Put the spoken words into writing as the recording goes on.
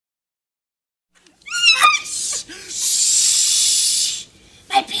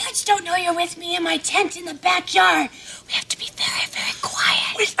kids don't know you're with me in my tent in the backyard. We have to be very, very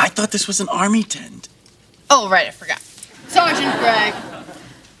quiet. Wait, I thought this was an army tent. Oh, right, I forgot. Sergeant Greg.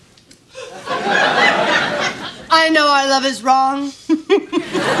 I know our love is wrong. But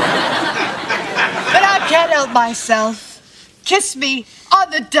I can't help myself. Kiss me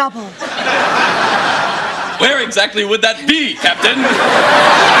on the double. Where exactly would that be, Captain?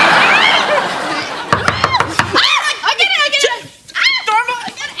 I get it! Dharma, I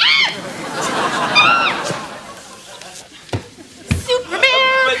get it!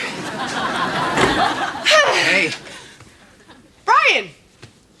 Superman! Hey. Brian!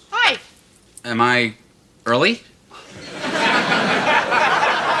 Hi. Am I early? For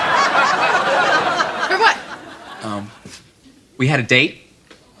what? We had a date?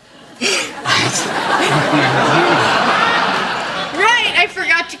 Right, I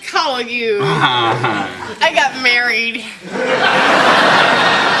forgot to call you. I got married.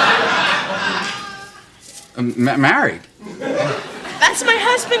 Married? That's my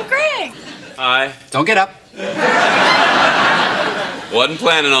husband, Greg. Hi. Don't get up. Wasn't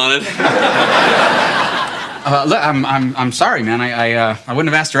planning on it. Look, I'm sorry, man. I wouldn't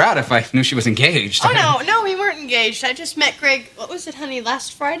have asked her out if I knew she was engaged. Oh, no, we weren't engaged. I just met Greg, what was it, honey,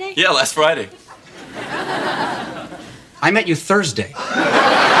 last Friday? Yeah, last Friday. I met you Thursday.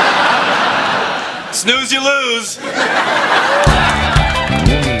 Snooze, you lose.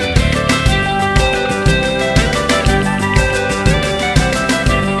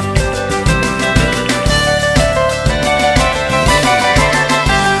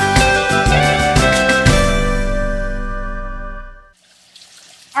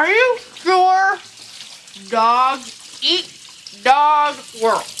 Are you sure dog eat dog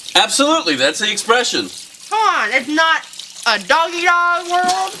world? Absolutely, that's the expression. Come on, it's not a doggy dog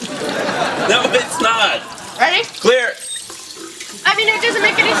world. No, it's not. Ready? Clear. I mean, it doesn't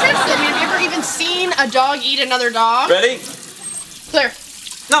make any sense to me. Have you ever even seen a dog eat another dog? Ready? Clear.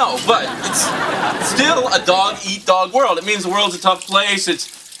 No, but it's still a dog-eat-dog world. It means the world's a tough place. It's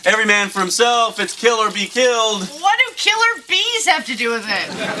every man for himself. It's kill or be killed. What do killer bees have to do with it?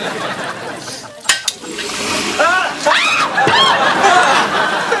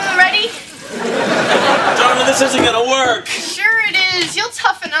 Ready? Dharma, this isn't gonna work. Sure it is. You'll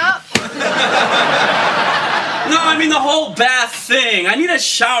toughen up. No, I mean the whole bath thing. I need a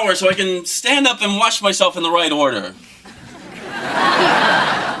shower so I can stand up and wash myself in the right order.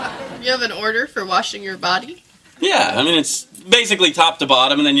 You have an order for washing your body? Yeah, I mean it's basically top to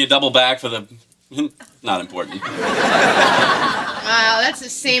bottom and then you double back for the... Not important. Wow, that's the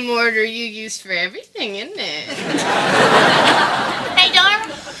same order you use for everything, isn't it? Hey,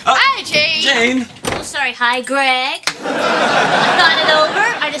 Dharma. Hi, Jane. Jane. Oh, sorry. Hi, Greg. I thought it over.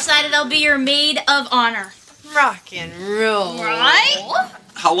 I decided I'll be your maid of honor. Rock and roll. Right?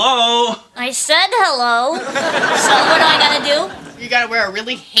 Hello. I said hello. So what do I gotta do? You gotta wear a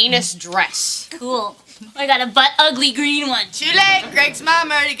really heinous dress. Cool. I got a butt ugly green one. Too late. Greg's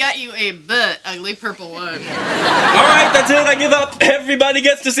mom already got you a butt ugly purple one. All right, that's it. I give up. Everybody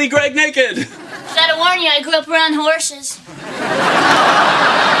gets to see Greg naked. Just gotta warn you, I grew up around horses.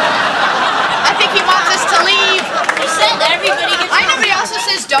 I think he wants us to leave. I said everybody gets... I know, but he also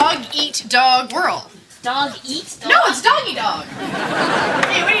says dog eat dog world. Dog eats dog? No, it's doggy dog.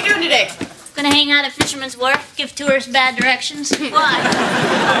 Hey, what are you doing today? Gonna hang out at Fisherman's Wharf, give tourists bad directions. Why?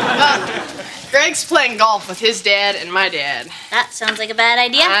 Greg's playing golf with his dad and my dad. That sounds like a bad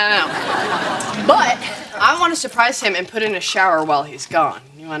idea. I don't know. But I want to surprise him and put in a shower while he's gone.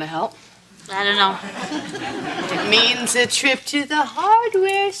 You want to help? I don't know. It means a trip to the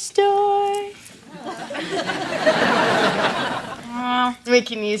hardware store. We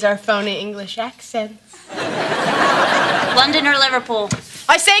can use our phony English accents. London or Liverpool?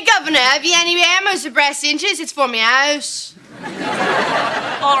 I say, Governor, have you any hammers or brass inches? It's for my house.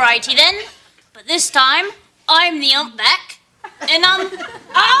 Alrighty then. But this time, I'm the ump back, and I'm out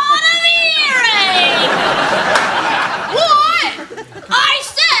of earring! What? I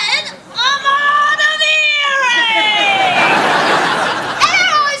said I'm out of earring!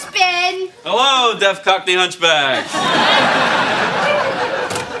 Hello, husband. Hello, deaf cockney hunchback.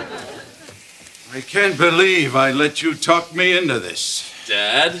 I can't believe I let you talk me into this.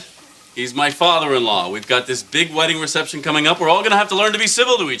 Dad, he's my father-in-law. We've got this big wedding reception coming up. We're all gonna have to learn to be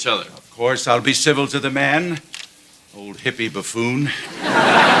civil to each other. Of course, I'll be civil to the man. Old hippie buffoon.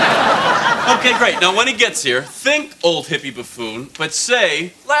 Okay, great. Now, when he gets here, think old hippie buffoon, but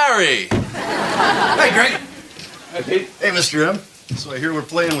say Larry. Hey, Greg. Hey, Mr. M. So I hear we're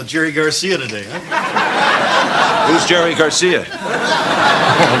playing with Jerry Garcia today, huh? Who's Jerry Garcia?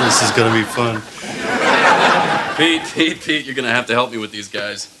 Oh, this is gonna be fun. Pete, you're gonna have to help me with these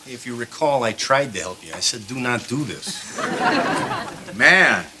guys. Hey, if you recall, I tried to help you. I said, do not do this.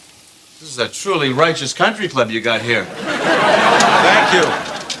 Man, this is a truly righteous country club you got here. Thank you.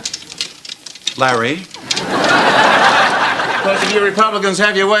 Larry? Because if you Republicans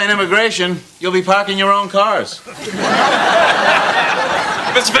have your way in immigration, you'll be parking your own cars.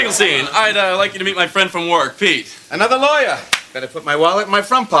 Mr. Finkelstein, I'd like you to meet my friend from work, Pete. Another lawyer. Better put my wallet in my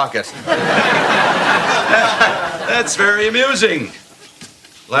front pocket. That's very amusing.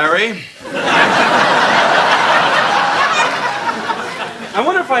 Larry? I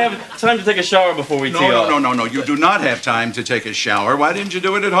wonder if I have time to take a shower before we tee off. No. You do not have time to take a shower. Why didn't you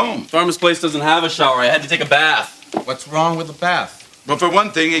do it at home? Dharma's place doesn't have a shower. I had to take a bath. What's wrong with the bath? Well, for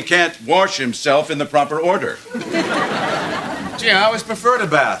one thing, he can't wash himself in the proper order. Gee, I always preferred a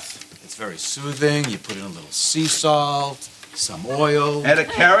bath. It's very soothing. You put in a little sea salt, some oil. Add a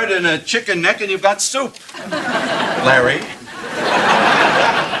carrot and a chicken neck and you've got soup. Larry?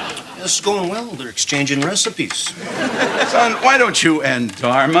 This is going well. They're exchanging recipes. Son, why don't you and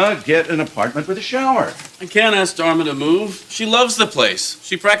Dharma get an apartment with a shower? I can't ask Dharma to move. She loves the place.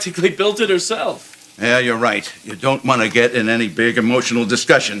 She practically built it herself. Yeah, you're right. You don't want to get in any big emotional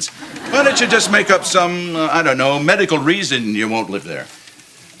discussions. Why don't you just make up some, I don't know, medical reason you won't live there?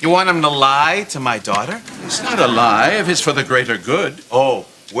 You want him to lie to my daughter? It's not a lie if it's for the greater good. Oh,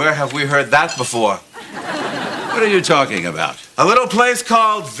 where have we heard that before? What are you talking about? A little place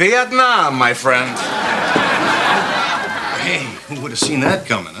called Vietnam, my friend. Hey, who would have seen that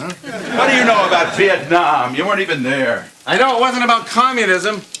coming, huh? What do you know about Vietnam? You weren't even there. I know it wasn't about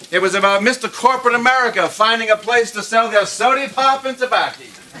communism. It was about Mr. Corporate America finding a place to sell their soda pop and tobacco.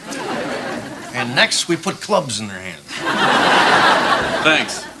 And next, we put clubs in their hands.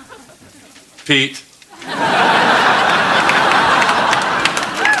 Thanks, Pete. All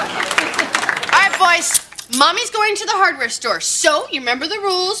right, boys. Mommy's going to the hardware store. So, you remember the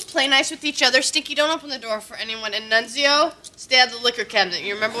rules. Play nice with each other. Stinky, don't open the door for anyone. And Nunzio, stay at the liquor cabinet.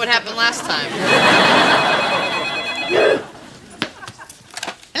 You remember what happened last time.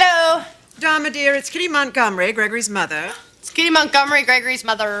 Hello. Dharma, dear, it's Kitty Montgomery, Gregory's mother. It's Kitty Montgomery, Gregory's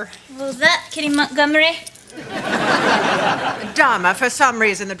mother. Was that Kitty Montgomery? Dharma, for some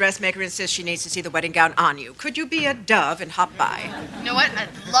reason, the dressmaker insists she needs to see the wedding gown on you. Could you be a dove and hop by? You know what? I'd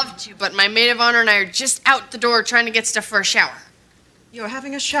love to, but my maid of honor and I are just out the door trying to get stuff for a shower. You're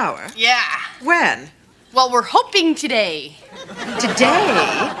having a shower? Yeah. When? Well, we're hoping today. Today?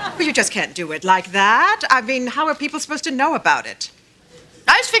 Well, you just can't do it like that. I mean, how are people supposed to know about it?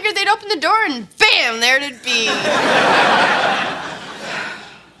 I just figured they'd open the door and bam, there it'd be.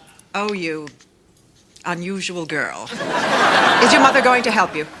 Oh, you unusual girl. Is your mother going to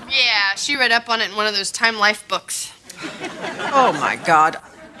help you? Yeah, she read up on it in one of those Time Life books. Oh, my God.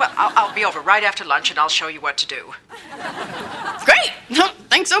 Well, I'll be over right after lunch, and I'll show you what to do. Great.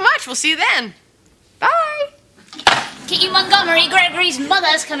 Thanks so much. We'll see you then. Bye. Kitty Montgomery, Gregory's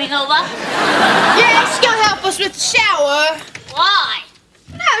mother's coming over. Yeah, she's gonna help us with the shower. Why?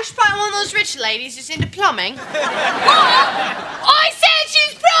 No, she's probably one of those rich ladies who's into plumbing. What? I said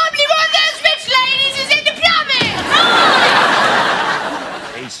she's probably one of those rich ladies who's into plumbing.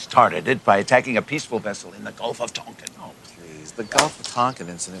 They started it by attacking a peaceful vessel in the Gulf of Tonkin. Oh, please. The Gulf of Tonkin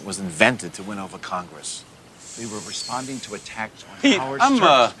incident was invented to win over Congress. We were responding to attacks on Pete, Howard I'm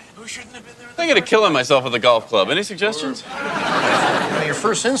Stern. Who shouldn't have been there? thinking of killing myself at the golf club. Any suggestions? Well, your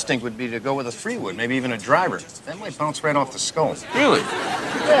first instinct would be to go with a 3-wood, maybe even a driver. That might bounce right off the skull. Really?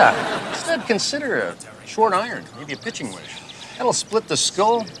 Yeah. Instead, consider a short iron, maybe a pitching wedge. That'll split the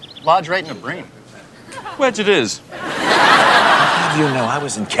skull, lodge right in the brain. Wedge it is. How do you know I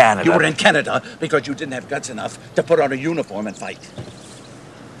was in Canada? You were in Canada because you didn't have guts enough to put on a uniform and fight.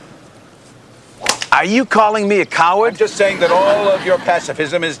 Are you calling me a coward? I'm just saying that all of your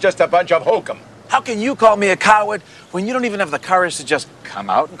pacifism is just a bunch of hokum. How can you call me a coward when you don't even have the courage to just come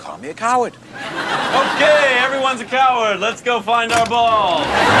out and call me a coward? Okay, everyone's a coward. Let's go find our ball.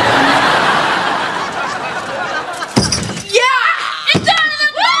 Yeah! It's out of the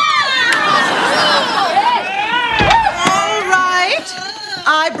All right.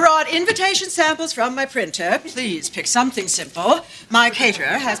 I brought invitation samples from my printer. Please pick something simple. My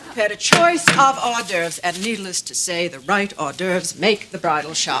caterer has prepared a choice of hors d'oeuvres, and needless to say, the right hors d'oeuvres make the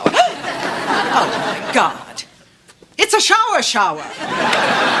bridal shower. Oh, my God. It's a shower.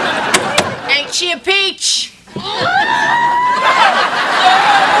 Ain't she a peach?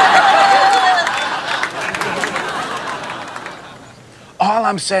 All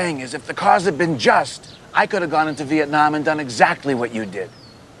I'm saying is if the cause had been just, I could have gone into Vietnam and done exactly what you did.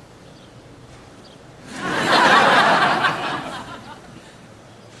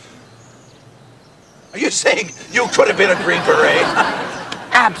 Are you saying you could have been a Green Beret?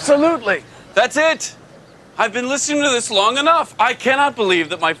 Absolutely. That's it. I've been listening to this long enough. I cannot believe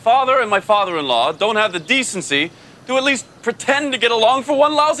that my father and my father-in-law don't have the decency to at least pretend to get along for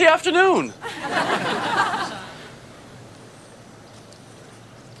one lousy afternoon.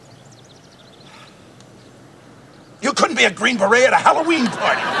 You couldn't be a Green Beret at a Halloween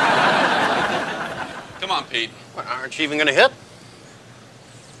party. Come on, Pete. Well, aren't you even going to hit?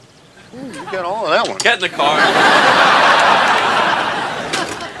 Ooh, you got all of that one. Get in the car.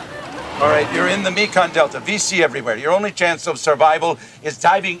 All right, you're in the Mekong Delta, VC everywhere. Your only chance of survival is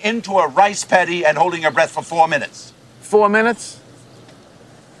diving into a rice paddy and holding your breath for 4 minutes. 4 minutes?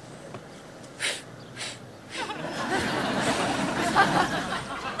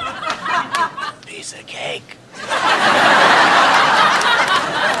 Piece of cake.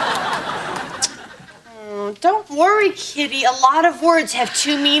 Oh, don't worry, Kitty. A lot of words have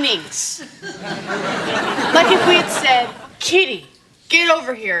two meanings. Like if we had said, Kitty, get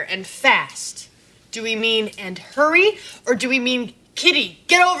over here and fast. Do we mean and hurry, or do we mean, Kitty,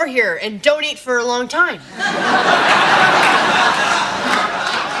 get over here and don't eat for a long time?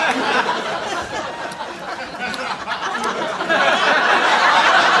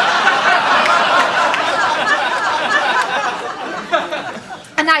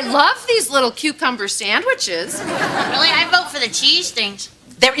 And I love these little cucumber sandwiches. Really, I vote for the cheese things.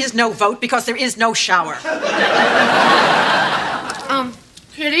 There is no vote because there is no shower.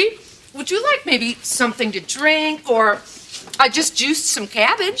 Kitty, would you like maybe something to drink, or I just juiced some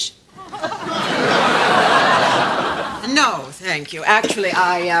cabbage? No, thank you. Actually,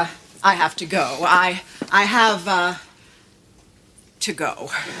 I have to go. I have to go.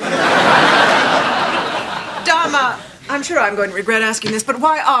 Dharma, I'm sure I'm going to regret asking this, but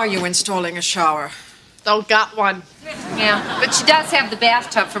why are you installing a shower? Don't got one. Yeah, but she does have the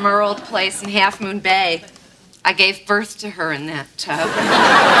bathtub from our old place in Half Moon Bay. I gave birth to her in that tub.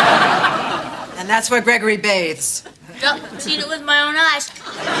 And that's where Gregory bathes. Yep, seen it with my own eyes.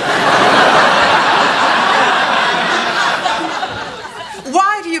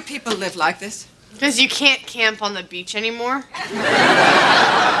 Why do you people live like this? Because you can't camp on the beach anymore. Besides,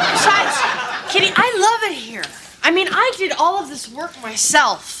 Kitty, I love it here. I mean, I did all of this work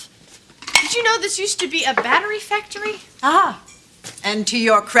myself. Did you know this used to be a battery factory? Ah, and to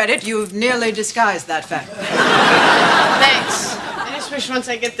your credit, you've nearly disguised that fact. Thanks. I just wish once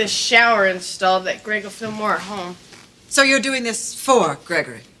I get this shower installed that Greg will feel more at home. So you're doing this for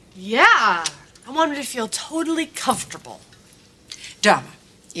Gregory? Yeah. I want him to feel totally comfortable. Dharma,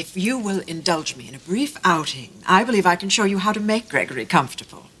 if you will indulge me in a brief outing, I believe I can show you how to make Gregory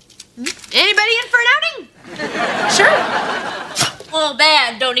comfortable. Anybody in for an outing? Sure. Oh,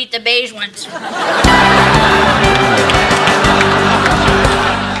 bad. Don't eat the beige ones.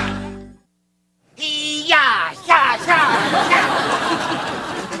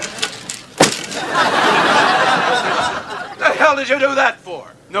 The hell did you do that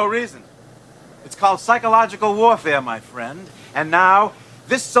for? No reason. It's called psychological warfare, my friend. And now,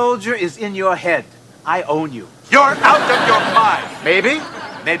 this soldier is in your head. I own you. You're out of your mind. Maybe,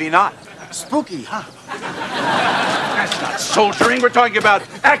 maybe not. Spooky, huh? That's not soldiering. We're talking about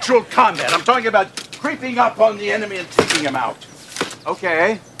actual combat. I'm talking about creeping up on the enemy and taking him out.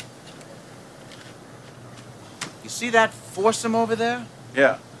 Okay. You see that foursome over there?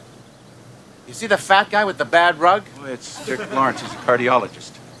 Yeah. You see the fat guy with the bad rug? Well, it's Dick Lawrence. He's a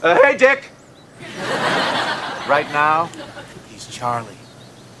cardiologist. Hey, Dick. Right now, he's Charlie.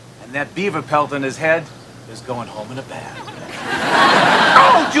 And that beaver pelt on his head is going home in a bag.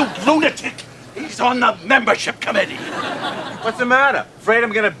 Oh, you lunatic! He's on the membership committee. What's the matter? Afraid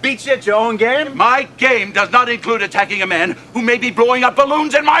I'm gonna beat you at your own game? My game does not include attacking a man who may be blowing up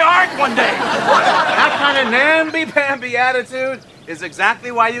balloons in my art one day. That kind of namby-pamby attitude is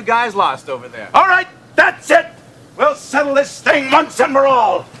exactly why you guys lost over there. All right, that's it. We'll settle this thing once and for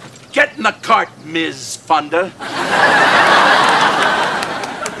all. Get in the cart, Ms. Fonda.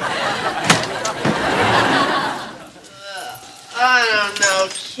 I don't know,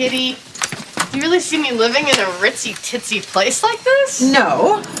 Kitty. Do you really see me living in a ritzy-titsy place like this?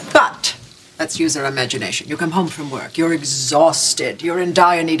 No, but let's use our imagination. You come home from work, you're exhausted, you're in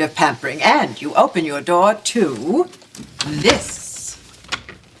dire need of pampering, and you open your door to this.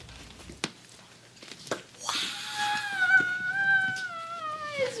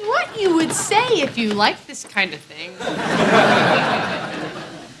 It's what you would say if you like this kind of thing.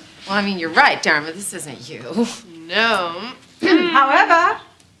 Well, I mean, you're right, Dharma. This isn't you. No. However,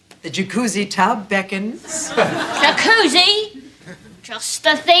 the jacuzzi tub beckons. Jacuzzi? Just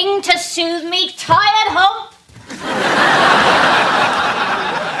the thing to soothe me tired hump.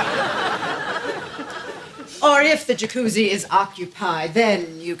 if the jacuzzi is occupied,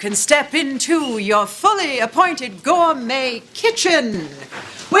 then you can step into your fully appointed gourmet kitchen.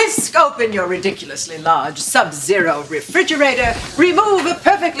 Whisk open your ridiculously large Sub-Zero refrigerator. Remove a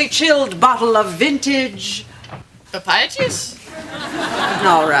perfectly chilled bottle of vintage... papaya juice?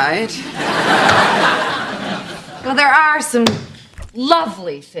 All right. Well, there are some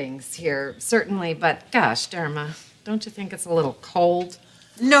lovely things here, certainly, but gosh, Dharma, don't you think it's a little cold?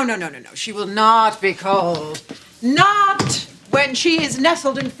 No. She will not be cold. Not when she is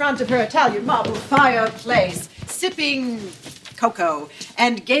nestled in front of her Italian marble fireplace, sipping cocoa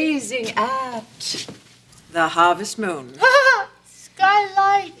and gazing at the harvest moon.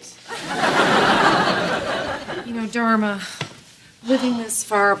 Skylight. You know, Dharma, living this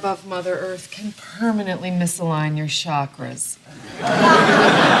far above Mother Earth can permanently misalign your chakras.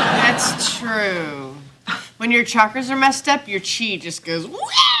 That's true. When your chakras are messed up, your chi just goes.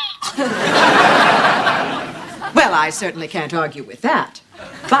 Well, I certainly can't argue with that.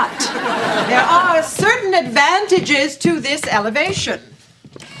 But there are certain advantages to this elevation.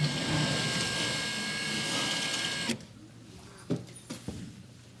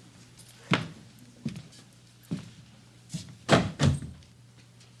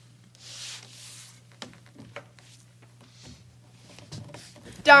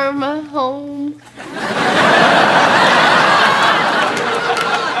 Dharma home.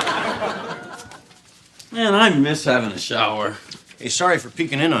 Man, I miss having a shower. Hey, sorry for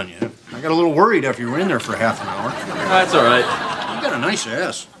peeking in on you. I got a little worried after you were in there for half an hour. That's all right. You got a nice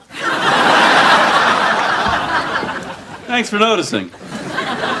ass. Thanks for noticing.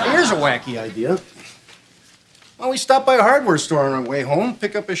 Here's a wacky idea. Why don't we stop by a hardware store on our way home,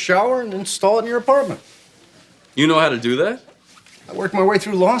 pick up a shower, and install it in your apartment? You know how to do that? I worked my way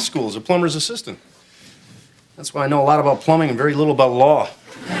through law school as a plumber's assistant. That's why I know a lot about plumbing and very little about law.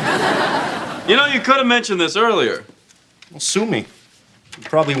 You know, you could have mentioned this earlier. Well, sue me. You'd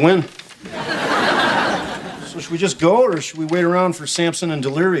probably win. So should we just go, or should we wait around for Samson and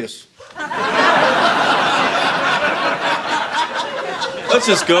Delirious? Let's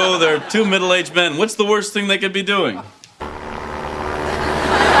just go. They're two middle-aged men. What's the worst thing they could be doing? Want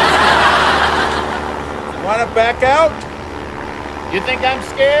to back out? You think I'm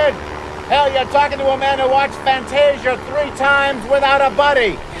scared? Hell, you're talking to a man who watched Fantasia 3 times without a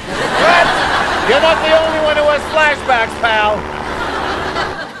buddy. What? You're not the only one who has flashbacks, pal.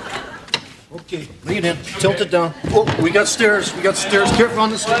 Okay, bring it in. Tilt it down. Oh, we got stairs. Careful on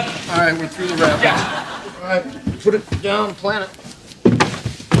this side. All right, we're through the rapids. Yeah. All right, put it down, plant it.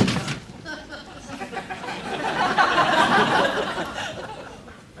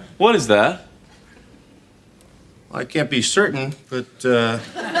 What is that? I can't be certain, but it's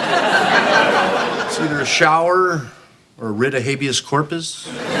either a shower or a writ of habeas corpus.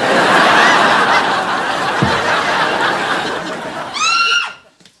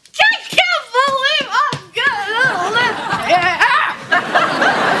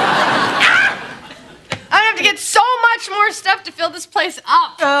 More stuff to fill this place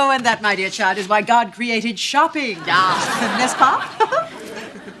up. Oh, and that, my dear child, is why God created shopping. N'est-ce pas?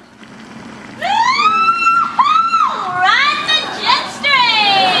 Ride the jet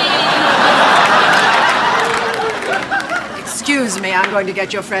stream! Excuse me, I'm going to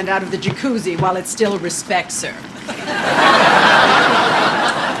get your friend out of the jacuzzi while it still respects her.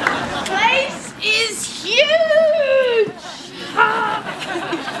 Place is huge.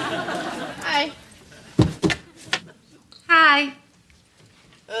 Hi. Hi.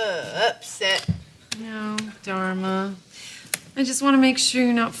 Upset. No, Dharma. I just want to make sure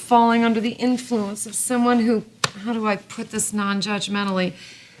you're not falling under the influence of someone who, how do I put this non-judgmentally,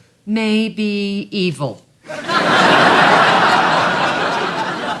 may be evil.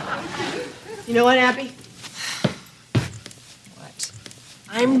 You know what, Abby? What?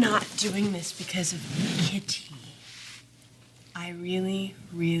 I'm not doing this because of Kitty. I really,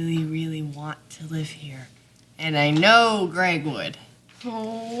 really, really want to live here. And I know Greg would.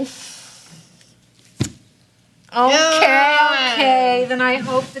 Oh. Okay. Then I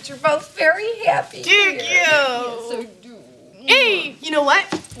hope that you're both very happy. Thank you. Yes, I do. Hey, you know what?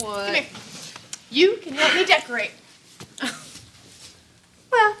 What? Come here. You can help me decorate.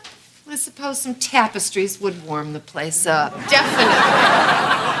 Well, I suppose some tapestries would warm the place up. Definitely.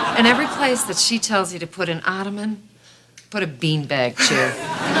 And every place that she tells you to put an ottoman, put a beanbag chair.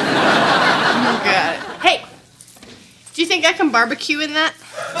 You got it. Hey, do you think I can barbecue in that?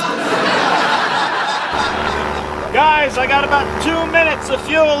 Guys, I got about 2 minutes of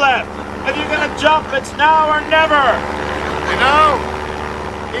fuel left. If you're gonna jump, it's now or never. You know,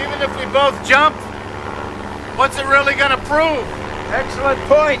 even if we both jump, what's it really gonna prove? Excellent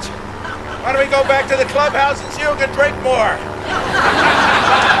point. Why don't we go back to the clubhouse and see who can drink more?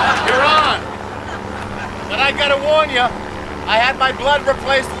 You're on. But I gotta warn you, I had my blood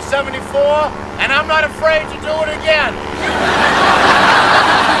replaced in '74, and I'm not afraid to do it again.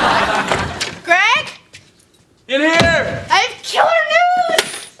 Greg? In here! I have killer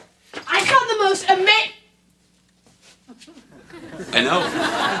news! I saw the most amazing... I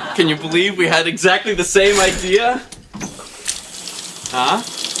know. Can you believe we had exactly the same idea? Huh?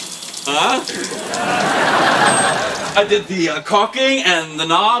 Huh? I did the caulking and the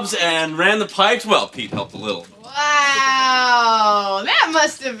knobs and ran the pipes. Well, Pete helped a little. Wow, that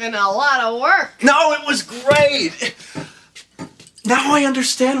must have been a lot of work. No, it was great. Now I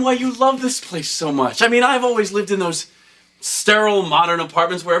understand why you love this place so much. I mean, I've always lived in those sterile, modern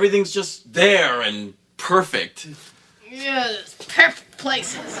apartments where everything's just there and perfect. Yeah, those perfect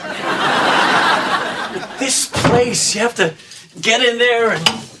places. This place, you have to get in there and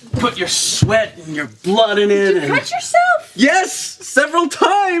put your sweat and your blood in it. Did you cut yourself? Yes, several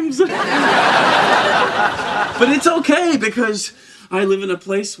times. But it's okay because I live in a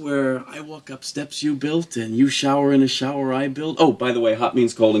place where I walk up steps you built and you shower in a shower I built. Oh, by the way, hot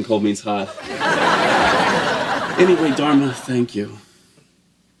means cold and cold means hot. Anyway, Dharma, thank you.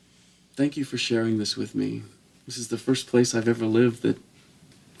 Thank you for sharing this with me. This is the first place I've ever lived that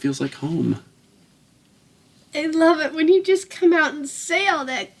feels like home. I love it when you just come out and say all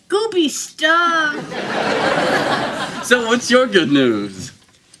that goopy stuff. So what's your good news?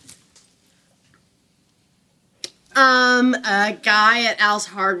 A guy at Al's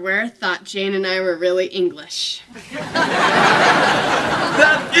Hardware thought Jane and I were really English.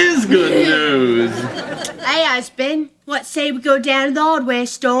 That is good news. Hey, husband, what say we go down to the hardware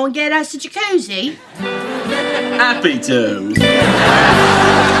store and get us a jacuzzi? Happy to.